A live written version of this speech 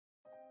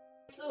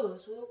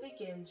laws will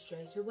begin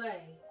straight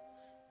away.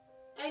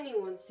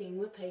 Anyone seen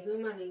with paper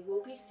money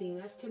will be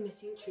seen as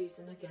committing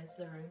treason against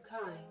their own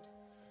kind.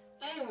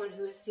 Anyone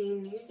who is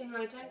seen using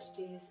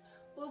identities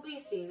will be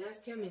seen as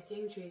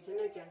committing treason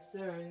against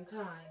their own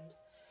kind.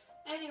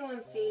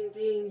 Anyone seen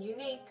being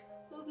unique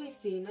will be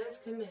seen as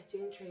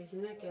committing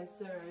treason against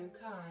their own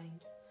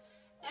kind.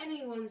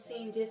 Anyone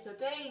seen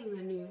disobeying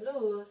the new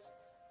laws,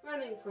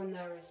 running from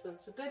their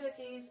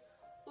responsibilities,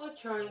 or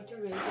trying to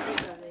raise a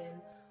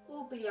rebellion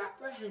will be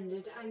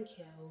apprehended and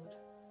killed.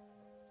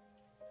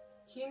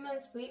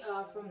 Humans we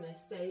are from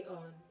this day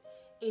on.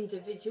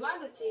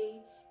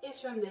 Individuality is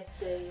from this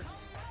day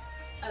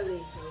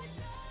illegal.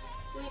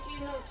 We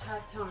do not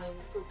have time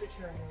for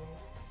betrayal.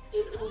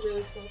 In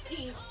order for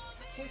peace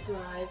to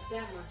thrive,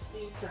 there must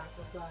be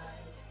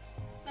sacrifice.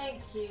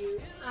 Thank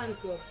you,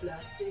 and God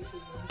bless the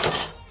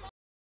human.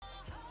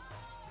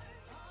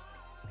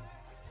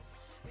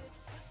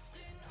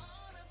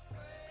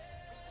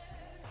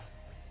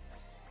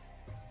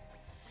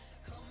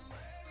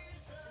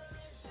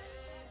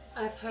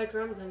 I've heard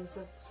rumblings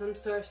of some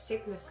sort of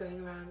sickness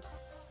going around.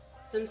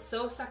 Some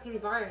soul-sucking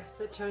virus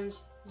that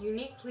turns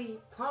uniquely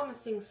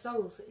promising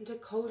souls into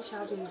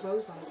cold-shouting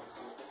robots.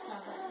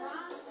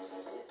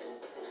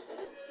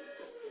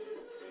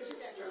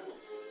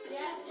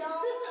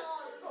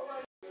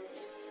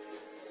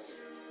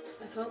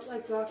 I felt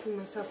like locking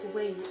myself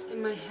away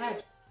in my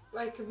head,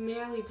 where I could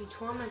merely be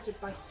tormented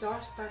by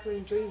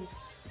star-sparkling dreams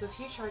of a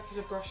future I could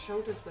have brushed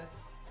shoulders with.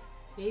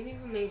 Maybe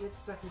even made it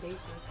to second base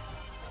with.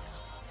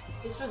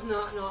 This was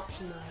not an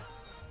option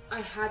though.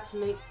 I had to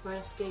make my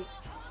escape.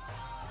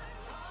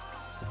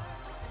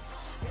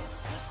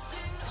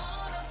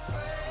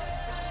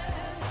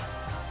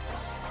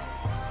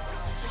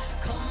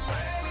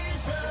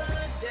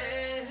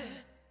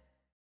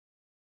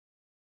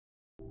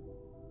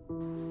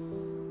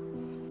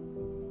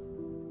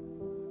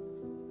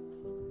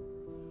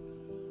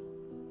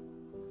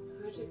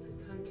 How did we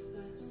come to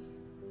this?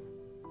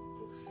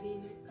 Oh,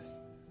 Phoenix,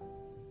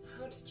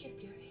 how did you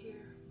get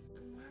here?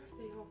 And where have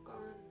they all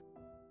gone?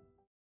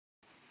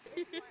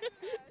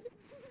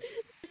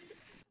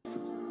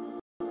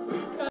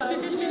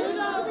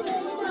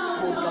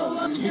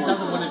 Who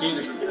doesn't want to do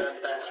this?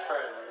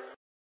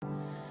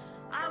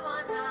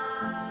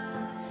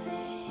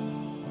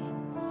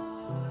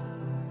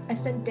 I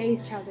spent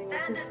days traveling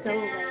as a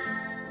stowaway.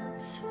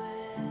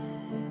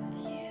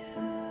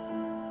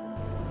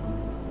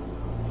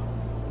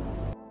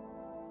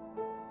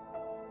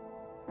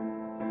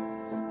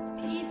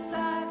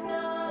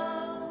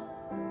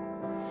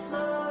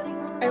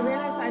 I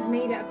realised I'd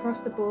made it across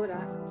the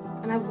border,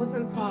 and I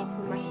wasn't far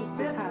from my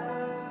sister's house.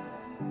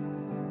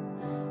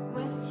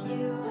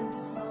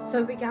 So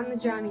I began the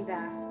journey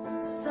there.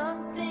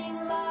 Something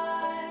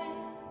like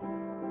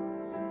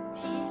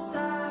peace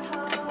I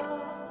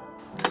hope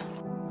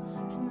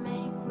to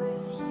make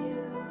with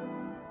you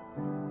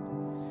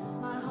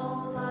my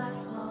whole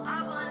life long.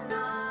 I want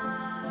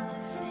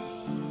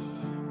nothing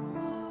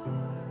more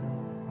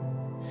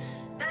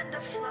than to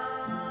flow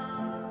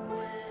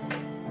with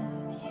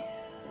you.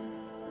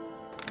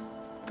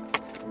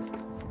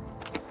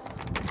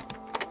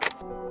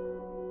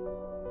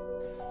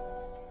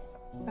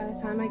 By the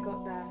time I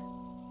got there,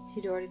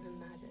 she'd already been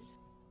murdered.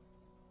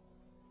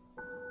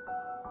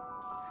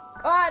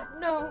 God,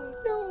 no,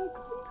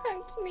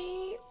 compact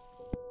me.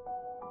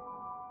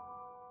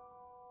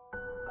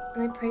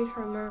 And I prayed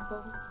for a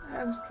miracle, but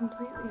I was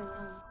completely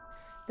alone.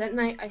 That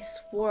night I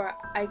swore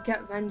I'd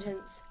get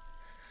vengeance,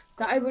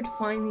 that I would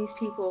find these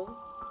people.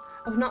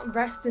 I would not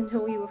rest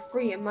until we were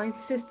free and my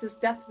sister's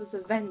death was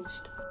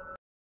avenged.